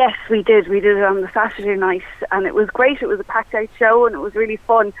 Yes, we did. We did it on the Saturday night, and it was great. It was a packed out show and it was really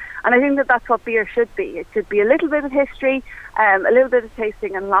fun. And I think that that's what beer should be. It should be a little bit of history, a little bit of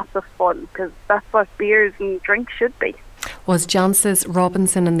tasting and lots of fun, because that's what beers and drinks should be. Was Jancis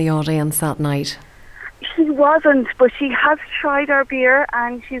Robinson in the audience that night? she wasn't, but she has tried our beer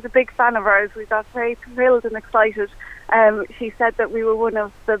and she's a big fan of ours. We got very thrilled and excited. She said that we were one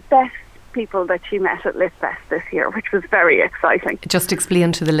of the best people that she met at Listfest this year, which was very exciting. Just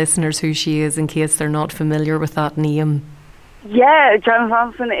explain to the listeners who she is in case they're not familiar with that name. Yeah, Janet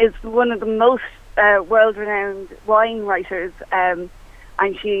Thompson is one of the most world-renowned wine writers, and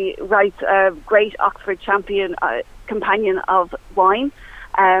she writes a great Oxford companion of wine,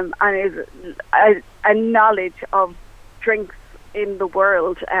 and is a knowledge of drinks in the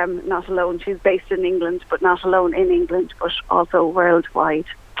world, not alone. She's based in England, but not alone in England, but also worldwide.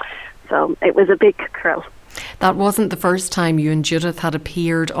 So it was a big thrill. That wasn't the first time you and Judith had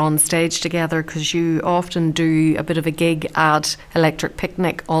appeared on stage together, because you often do a bit of a gig at Electric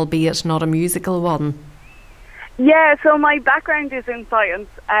Picnic, albeit not a musical one. Yeah, so my background is in science.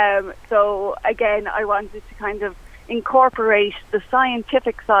 So again, I wanted to kind of incorporate the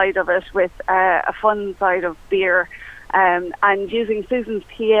scientific side of it with a fun side of beer. And using Susan's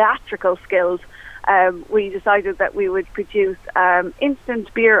theatrical skills, we decided that we would produce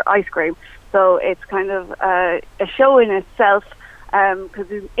instant beer ice cream. So it's kind of a show in itself, because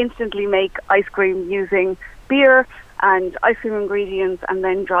we instantly make ice cream using beer and ice cream ingredients and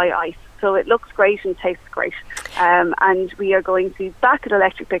then dry ice. So it looks great and tastes great. And we are going to be back at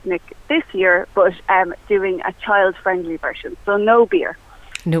Electric Picnic this year, but doing a child-friendly version. So no beer.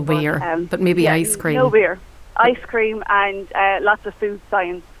 No beer, but maybe ice cream. No beer. Ice cream and lots of food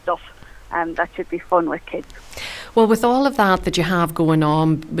science stuff. That should be fun with kids. Well, with all of that you have going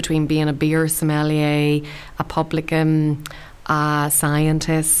on between being a beer sommelier, a publican, a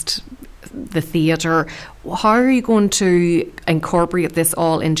scientist, the theatre, how are you going to incorporate this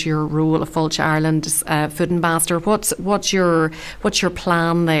all into your role of Fáilte Ireland's food ambassador? What's your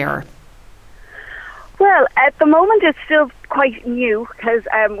plan there? Well, at the moment it's still quite new, because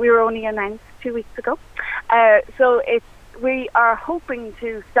we were only announced 2 weeks ago. So we are hoping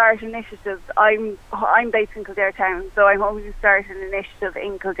to start initiatives. I'm based in Kildare Town, so I'm hoping to start an initiative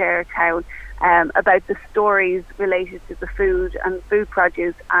in Kildare Town about the stories related to the food and food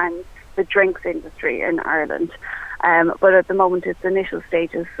produce and the drinks industry in Ireland. But at the moment it's initial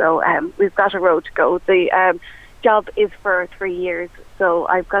stages, so we've got a road to go. The job is for 3 years, so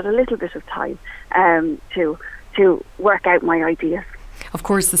I've got a little bit of time to work out my ideas. Of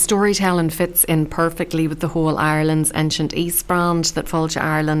course, the storytelling fits in perfectly with the whole Ireland's Ancient East brand that Fáilte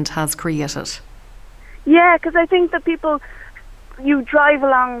Ireland has created. Yeah, because I think that you drive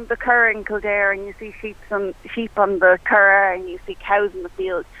along the Curragh in Kildare and you see sheep on the Curragh and you see cows in the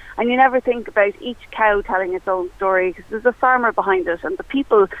field, and you never think about each cow telling its own story, because there's a farmer behind it, and the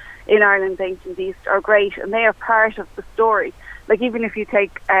people in Ireland's Ancient East are great and they are part of the story. Like, even if you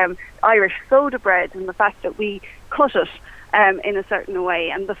take Irish soda bread and the fact that we cut it in a certain way,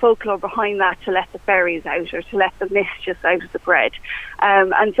 and the folklore behind that to let the fairies out or to let the mischief out of the bread.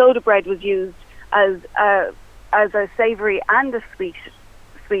 And soda bread was used as a savoury and a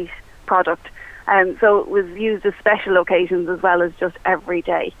sweet product. So it was used as special occasions as well as just every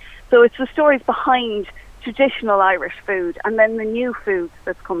day. So it's the stories behind traditional Irish food and then the new food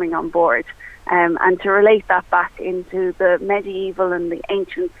that's coming on board. And to relate that back into the medieval and the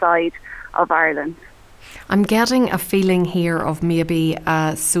ancient side of Ireland. I'm getting a feeling here of maybe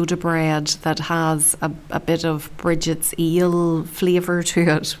a soda bread that has a bit of Bridget's eel flavour to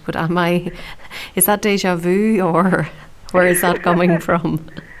it. But is that déjà vu, or where is that coming from?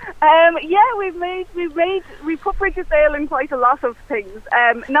 Yeah, we put Bridget's ale in quite a lot of things.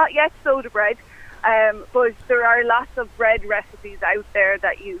 Not yet soda bread, but there are lots of bread recipes out there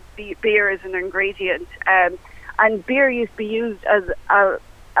that use beer as an ingredient. And beer used to be used as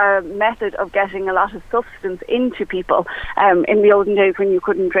a method of getting a lot of substance into people in the olden days when you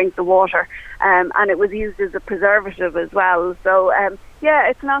couldn't drink the water, and it was used as a preservative as well. So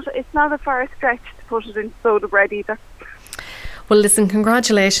it's not a far stretch to put it in soda bread either. Well, listen,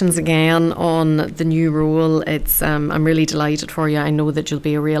 congratulations again on the new role. It's I'm really delighted for you. I know that you'll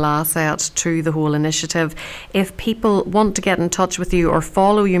be a real asset to the whole initiative. If people want to get in touch with you or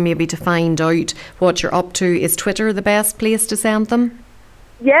follow you maybe to find out what you're up to, is Twitter the best place to send them?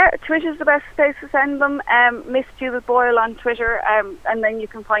 Yeah, Twitter's the best place to send them. Miss Judith Boyle on Twitter, and then you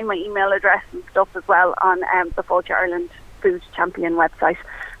can find my email address and stuff as well on the Fáilte Ireland Food Champion website.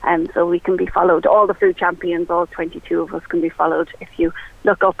 So we can be followed. All the food champions, all 22 of us, can be followed if you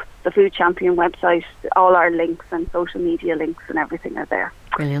look up the Food Champion website. All our links and social media links and everything are there.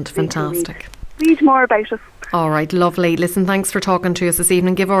 Brilliant, fantastic. Read more about us. All right, lovely. Listen, thanks for talking to us this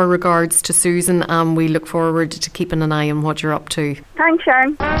evening. Give our regards to Susan, and we look forward to keeping an eye on what you're up to. Thanks,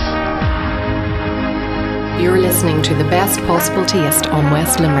 Sharon. You're listening to The Best Possible Taste on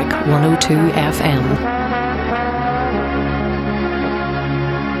West Limerick 102 FM.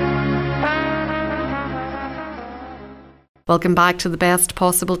 Welcome back to The Best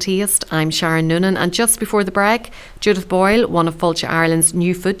Possible Taste. I'm Sharon Noonan, and just before the break, Judith Boyle, one of Fáilte Ireland's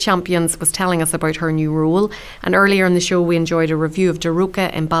new food champions, was telling us about her new role. And earlier in the show we enjoyed a review of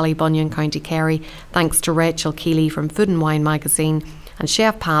Daruka in Ballybunion, County Kerry, thanks to Rachel Keeley from Food and Wine magazine. And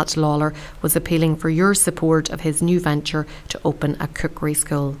Chef Pat Lawler was appealing for your support of his new venture to open a cookery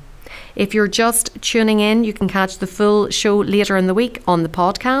school. If you're just tuning in, you can catch the full show later in the week on the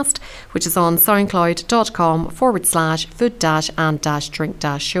podcast, which is on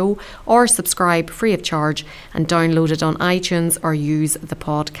soundcloud.com/food-and-drink-show, or subscribe free of charge and download it on iTunes or use the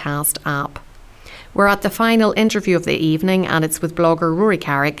podcast app. We're at the final interview of the evening, and it's with blogger Rory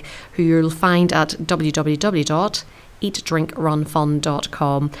Carrick, who you'll find at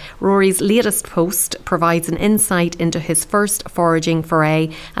www.eatdrinkrunfun.com. Rory's latest post provides an insight into his first foraging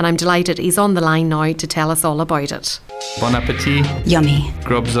foray, and I'm delighted he's on the line now to tell us all about it. Bon appetit. Yummy.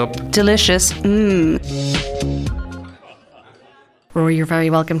 Grubs up. Delicious. Rory, you're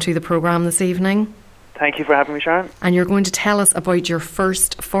very welcome to the programme this evening. Thank you for having me, Sharon. And you're going to tell us about your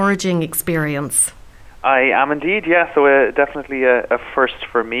first foraging experience. I am indeed, yeah. So definitely a first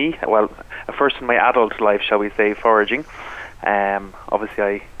for me. Well, a first in my adult life, shall we say, foraging. Obviously,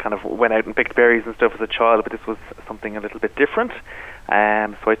 I kind of went out and picked berries and stuff as a child, but this was something a little bit different.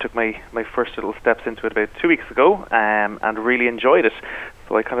 So I took my first little steps into it about 2 weeks ago, and really enjoyed it.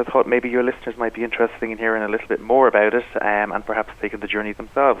 So I kind of thought maybe your listeners might be interested in hearing a little bit more about it, and perhaps taking the journey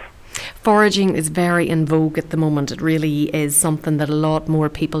themselves. Foraging is very in vogue at the moment. It really is something that a lot more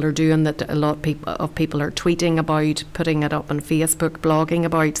people are doing, that a lot of people are tweeting about, putting it up on Facebook, blogging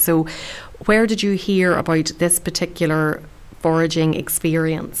about. So where did you hear about this particular foraging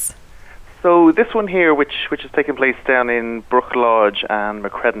experience? So this one here, which has taken place down in Brook Lodge and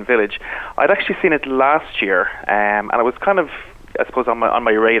Macredon Village, I'd actually seen it last year, and it was kind of, I suppose, on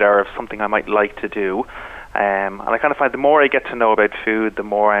my radar of something I might like to do. And I kind of find the more I get to know about food, the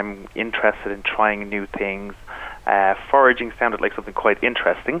more I'm interested in trying new things. Foraging sounded like something quite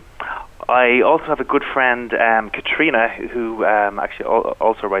interesting. I also have a good friend, Katrina, who actually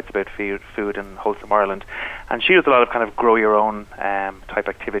also writes about food in Wholesome Ireland, and she does a lot of kind of grow your own type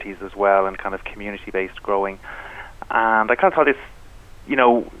activities as well, and kind of community-based growing. And I kind of thought this,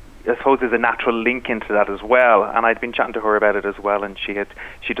 I suppose there's a natural link into that as well, and I'd been chatting to her about it as well, and she does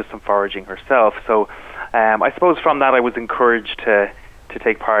some foraging herself. So I suppose from that I was encouraged to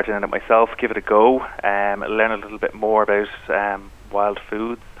take part in it myself, give it a go, learn a little bit more about wild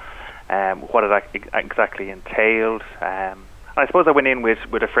foods, what it exactly entailed. I suppose I went in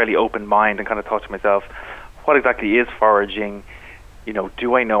with a fairly open mind and kind of thought to myself, what exactly is foraging?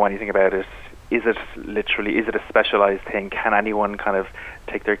 Do I know anything about it? Is it a specialised thing? Can anyone kind of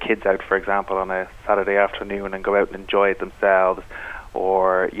take their kids out, for example, on a Saturday afternoon and go out and enjoy it themselves?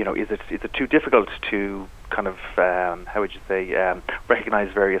 Or, is it too difficult to kind of,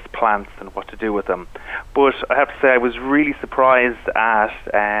 recognise various plants and what to do with them? But I have to say I was really surprised at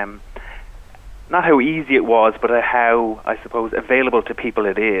not how easy it was, but how, I suppose, available to people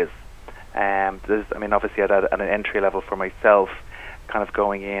it is. Obviously at an entry level for myself, kind of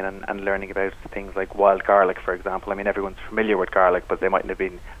going in and learning about things like wild garlic, for example. I mean, everyone's familiar with garlic, but they mightn't have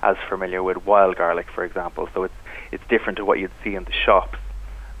been as familiar with wild garlic, for example. So it's different to what you'd see in the shops.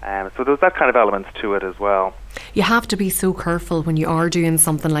 So there's that kind of element to it as well. You have to be so careful when you are doing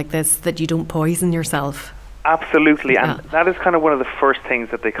something like this that you don't poison yourself. Absolutely, and that is kind of one of the first things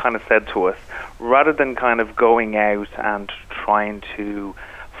that they kind of said to us. Rather than kind of going out and trying to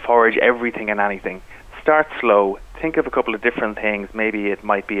forage everything and anything, start slow. Think of a couple of different things. Maybe it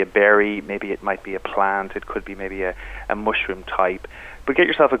might be a berry, maybe it might be a plant, it could be maybe a mushroom type. But get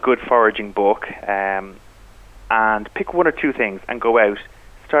yourself a good foraging book, and pick one or two things and go out.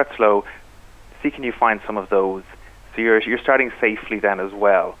 Start slow. See, can you find some of those? So you're starting safely then as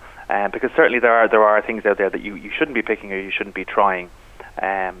well. Because certainly there are things out there that you shouldn't be picking or you shouldn't be trying.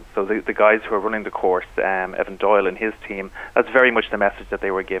 So the guys who are running the course, Evan Doyle and his team, that's very much the message that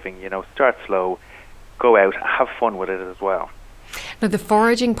they were giving. Start slow, go out, have fun with it as well. Now, the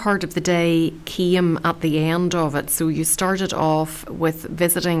foraging part of the day came at the end of it, so you started off with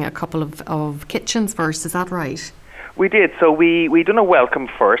visiting a couple of kitchens first, is that right? We did. So we done a welcome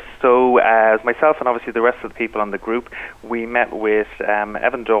first. So as myself and obviously the rest of the people on the group, we met with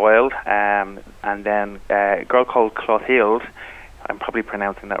Evan Doyle and then a girl called Clotilde. I'm probably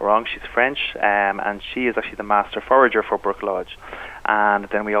pronouncing that wrong. She's French, and she is actually the master forager for Brook Lodge. And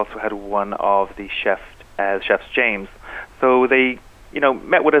then we also had one of the chefs, James. So they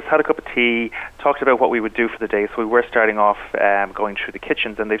met with us, had a cup of tea, talked about what we would do for the day. So we were starting off going through the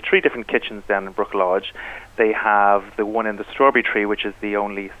kitchens, and they've 3 different kitchens down in Brook Lodge. They have the one in the Strawberry Tree, which is the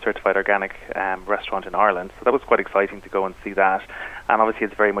only certified organic restaurant in Ireland. So that was quite exciting to go and see that. And obviously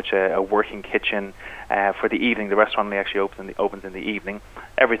it's very much a working kitchen for the evening. The restaurant only actually opens in the evening.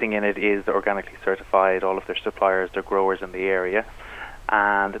 Everything in it is organically certified, all of their suppliers, their growers in the area.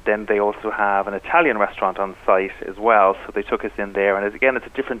 And then they also have an Italian restaurant on site as well, so they took us in there. And again, it's a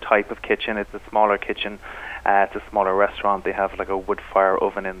different type of kitchen. It's a smaller kitchen, it's a smaller restaurant. They have like a wood fire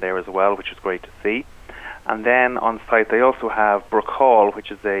oven in there as well, which is great to see. And then on site they also have Brook Hall,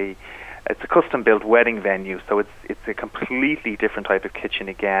 which is it's a custom-built wedding venue. So it's a completely different type of kitchen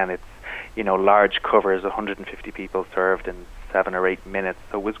again. It's large covers, 150 people served in 7 or 8 minutes.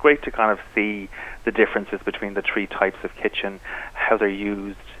 So it was great to kind of see the differences between the 3 types of kitchen, how they're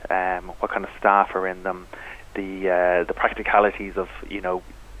used, what kind of staff are in them, the practicalities of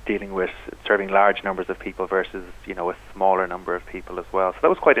dealing with serving large numbers of people versus a smaller number of people as well. So that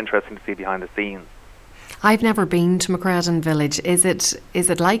was quite interesting to see behind the scenes. I've never been to Macredon Village. Is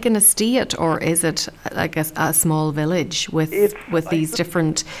it like an estate, or is it like a small village with these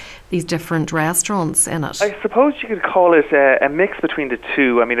different restaurants in it? I suppose you could call it a mix between the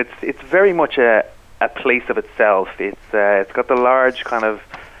two. I mean, it's very much a place of itself. It's got the large kind of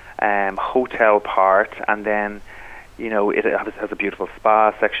hotel part, and then it has a beautiful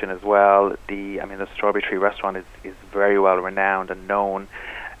spa section as well. The Strawberry Tree restaurant is very well renowned and known.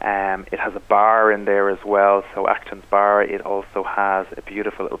 It has a bar in there as well, so Acton's Bar. It also has a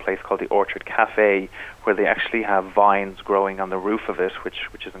beautiful little place called the Orchard Cafe, where they actually have vines growing on the roof of it,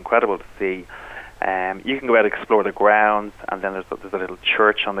 which is incredible to see. You can go out and explore the grounds, and then there's a little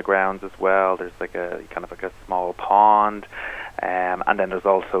church on the grounds as well. There's like a small pond, and then there's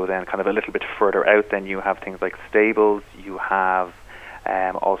also then kind of a little bit further out. Then you have things like stables. You have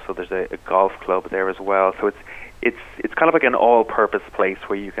also there's a golf club there as well. So it's kind of like an all-purpose place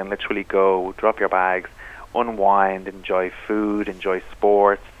where you can literally go, drop your bags, unwind, enjoy food, enjoy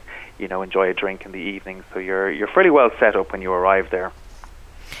sports, enjoy a drink in the evening. So you're fairly well set up when you arrive there.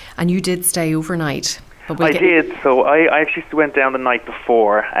 And you did stay overnight. I did. So I actually went down the night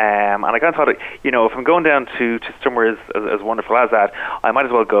before, and I kind of thought, if I'm going down to somewhere as wonderful as that, I might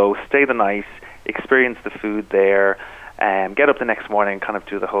as well go, stay the night, experience the food there, get up the next morning, kind of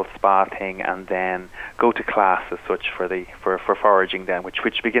do the whole spa thing, and then go to class as such for foraging then, which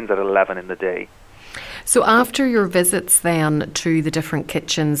begins at 11 in the day. So after your visits then to the different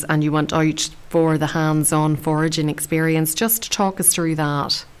kitchens, and you went out for the hands-on foraging experience, just talk us through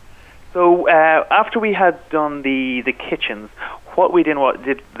that. So after we had done the kitchens, what we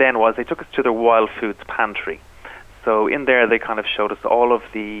did then was they took us to the wild foods pantry. So in there they kind of showed us all of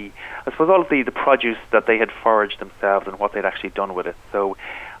the produce that they had foraged themselves and what they'd actually done with it. So,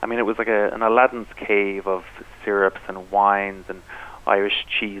 I mean, it was like an Aladdin's cave of syrups and wines and Irish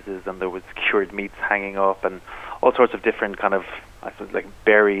cheeses, and there was cured meats hanging up and all sorts of different kind of, I suppose, like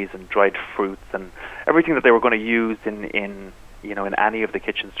berries and dried fruits and everything that they were going to use in any of the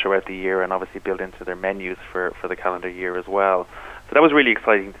kitchens throughout the year, and obviously build into their menus for the calendar year as well. So that was really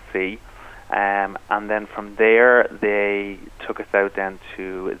exciting to see. And then from there, they took us out then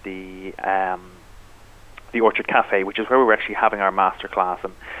to the Orchard Cafe, which is where we were actually having our master class.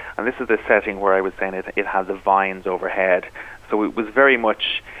 And this is the setting where I was saying it had the vines overhead. So it was very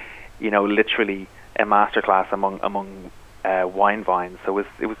much, literally a master class among wine vines. So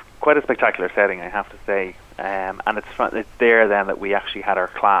it was quite a spectacular setting, I have to say. And it's there then that we actually had our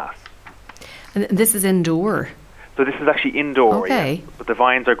class. And this is indoor? So this is actually indoor, okay. Yeah. But the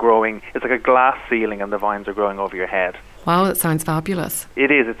vines are growing. It's like a glass ceiling, and the vines are growing over your head. Wow, that sounds fabulous.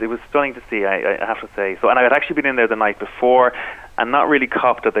 It is. It was stunning to see, I have to say. So, and I had actually been in there the night before, and not really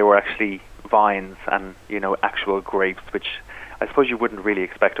copped that they were actually vines and actual grapes, which I suppose you wouldn't really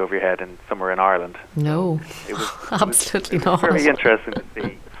expect over your head in somewhere in Ireland. No, it was absolutely it was not. Very interesting to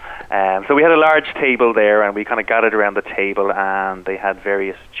see. So we had a large table there, and we kind of gathered around the table, and they had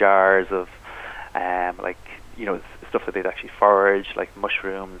various jars of stuff that they'd actually foraged, like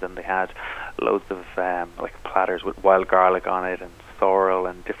mushrooms, and they had loads of platters with wild garlic on it and sorrel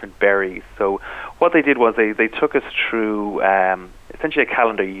and different berries. So what they did was they took us through essentially a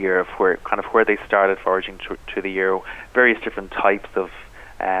calendar year of where they started foraging through the year, various different types of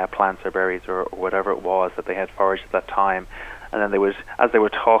plants or berries or whatever it was that they had foraged at that time. And then as they were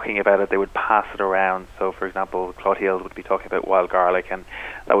talking about it, they would pass it around. So, for example, Clotilde would be talking about wild garlic, and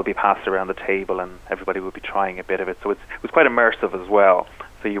that would be passed around the table, and everybody would be trying a bit of it. So it was quite immersive as well.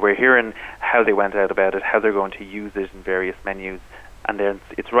 So you were hearing how they went out about it, how they're going to use it in various menus, and then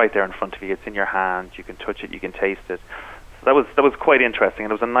it's right there in front of you. It's in your hand. You can touch it. You can taste it. So that was quite interesting,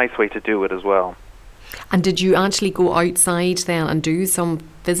 and it was a nice way to do it as well. And did you actually go outside then and do some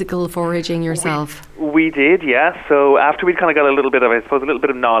physical foraging yourself? We did, yeah. So after we'd kind of got a little bit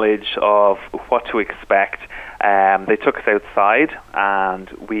of knowledge of what to expect, they took us outside, and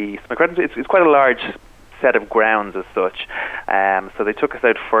it's quite a large set of grounds as such. So they took us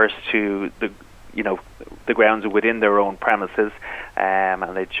out first to the grounds within their own premises,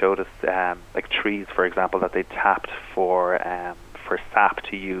 and they showed us like trees, for example, that they tapped for sap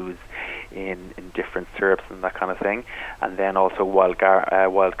to use in different syrups and that kind of thing, and then also wild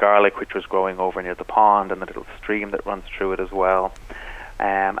garlic, which was growing over near the pond, and the little stream that runs through it as well.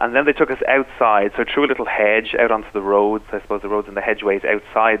 And then they took us outside, so through a little hedge out onto the roads, I suppose the roads and the hedgeways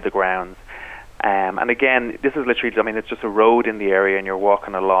outside the grounds. And again, this is literally, it's just a road in the area, and you're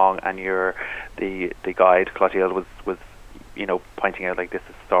walking along, and the guide, Clotilde, was pointing out, like, this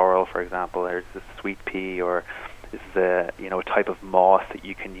is sorrel, for example, there's this sweet pea, or this is a type of moss that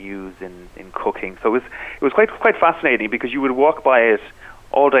you can use in cooking. So it was quite fascinating, because you would walk by it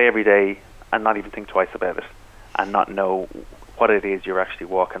all day, every day, and not even think twice about it, and not know what it is you're actually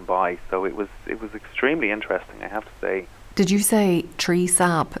walking by. So it was extremely interesting, I have to say. Did you say tree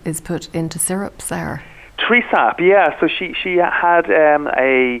sap is put into syrup, Sarah? Tree sap, yeah. So she had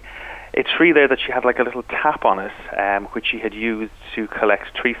a tree there that she had like a little tap on it, which she had used to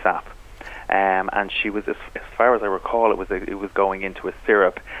collect tree sap. And she was, as far as I recall, it was going into a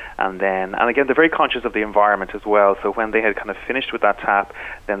syrup, and again, they're very conscious of the environment as well. So when they had kind of finished with that tap,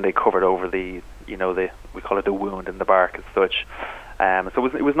 then they covered over we call it the wound in the bark as such. So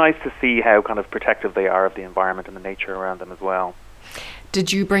it was nice to see how kind of protective they are of the environment and the nature around them as well.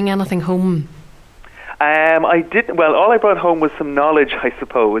 Did you bring anything home? I didn't. Well, all I brought home was some knowledge, I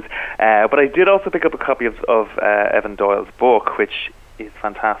suppose. But I did also pick up a copy of Evan Doyle's book, which is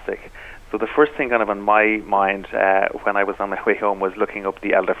fantastic. So the first thing kind of on my mind when I was on my way home was looking up the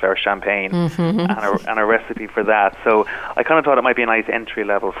elderflower champagne and a recipe for that. So I kind of thought it might be a nice entry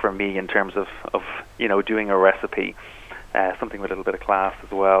level for me in terms of doing a recipe, something with a little bit of class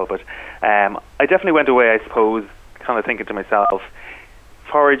as well. But I definitely went away, I suppose, kind of thinking to myself,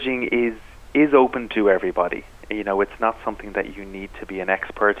 foraging is open to everybody. It's not something that you need to be an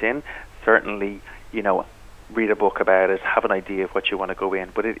expert in. Certainly, read a book about it, have an idea of what you want to go in,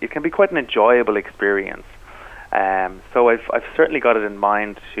 but it can be quite an enjoyable experience. So I've certainly got it in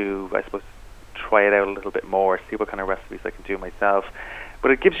mind to, I suppose, try it out a little bit more, see what kind of recipes I can do myself.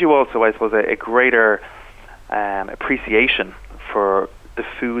 But it gives you also, I suppose, a greater appreciation for the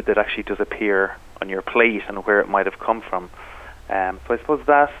food that actually does appear on your plate and where it might have come from. So I suppose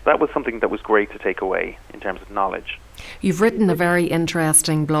that was something that was great to take away in terms of knowledge. You've written a very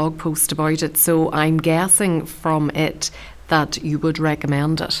interesting blog post about it, so I'm guessing from it that you would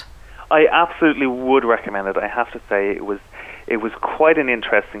recommend it. I absolutely would recommend it. I have to say it was quite an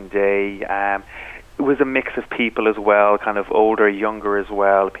interesting day. It was a mix of people as well, kind of older, younger as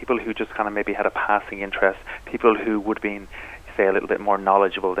well, people who just kind of maybe had a passing interest, people who would have been, say, a little bit more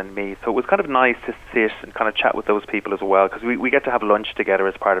knowledgeable than me. So it was kind of nice to sit and kind of chat with those people as well, because we get to have lunch together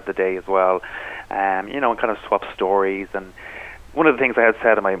as part of the day as well, and kind of swap stories. And one of the things I had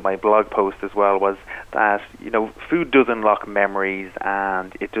said in my blog post as well was that, food does unlock memories,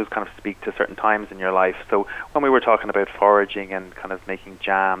 and it does kind of speak to certain times in your life. So when we were talking about foraging and kind of making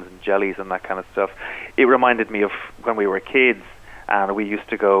jams and jellies and that kind of stuff, it reminded me of when we were kids, and we used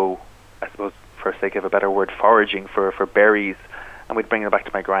to go, I suppose, for sake of a better word, foraging for berries, and we'd bring them back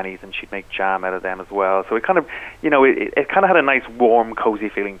to my granny's, and she'd make jam out of them as well. So it kind of, it kind of had a nice, warm, cozy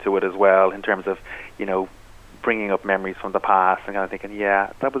feeling to it as well, in terms of, bringing up memories from the past and kind of thinking,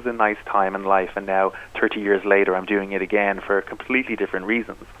 yeah, that was a nice time in life, and now 30 years later I'm doing it again for completely different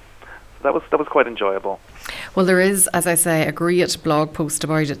reasons. So that was quite enjoyable. Well, there is, as I say, a great blog post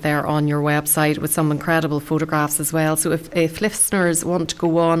about it there on your website with some incredible photographs as well. So if listeners want to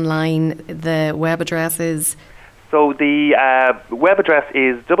go online, the web address is? So the web address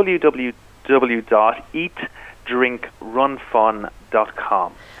is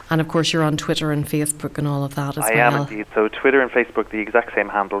www.eatdrinkrunfun.com. And of course you're on Twitter and Facebook and all of that as well. I am indeed. So Twitter and Facebook, the exact same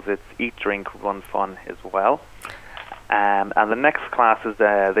handles. It's Eat, Drink, Run, Fun as well. And the next classes,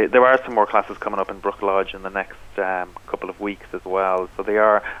 there are some more classes coming up in Brook Lodge in the next couple of weeks as well. So they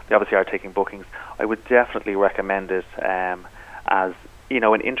obviously are taking bookings. I would definitely recommend it as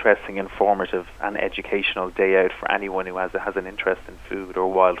an interesting, informative and educational day out for anyone who has an interest in food or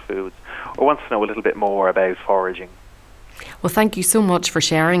wild foods, or wants to know a little bit more about foraging. Well, thank you so much for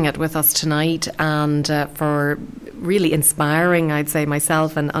sharing it with us tonight, and for really inspiring, I'd say,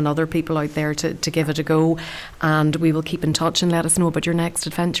 myself and other people out there to give it a go. And we will keep in touch and let us know about your next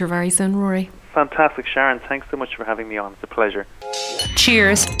adventure very soon, Rory. Fantastic, Sharon. Thanks so much for having me on. It's a pleasure.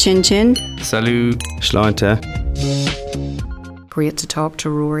 Cheers. Chin chin. Salut. Sláinte. Great to talk to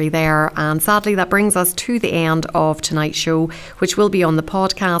Rory there. And sadly, that brings us to the end of tonight's show, which will be on the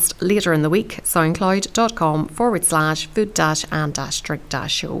podcast later in the week,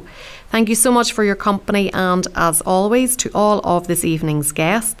 soundcloud.com/food-and-drink-show. Thank you so much for your company, and as always, to all of this evening's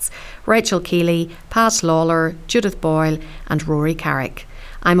guests, Rachel Keeley, Pat Lawler, Judith Boyle and Rory Carrick.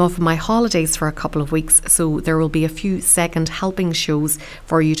 I'm off on my holidays for a couple of weeks, so there will be a few second helping shows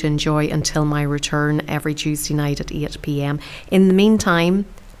for you to enjoy until my return every Tuesday night at 8 p.m. In the meantime,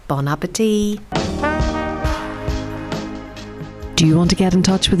 bon appétit. Do you want to get in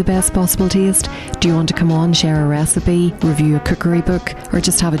touch with the best possible taste? Do you want to come on, share a recipe, review a cookery book, or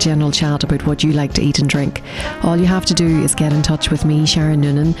just have a general chat about what you like to eat and drink? All you have to do is get in touch with me, Sharon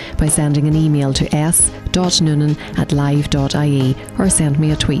Noonan, by sending an email to s.noonan@live.ie or send me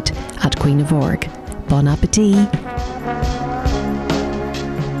a tweet @Queen of Org. Bon appétit!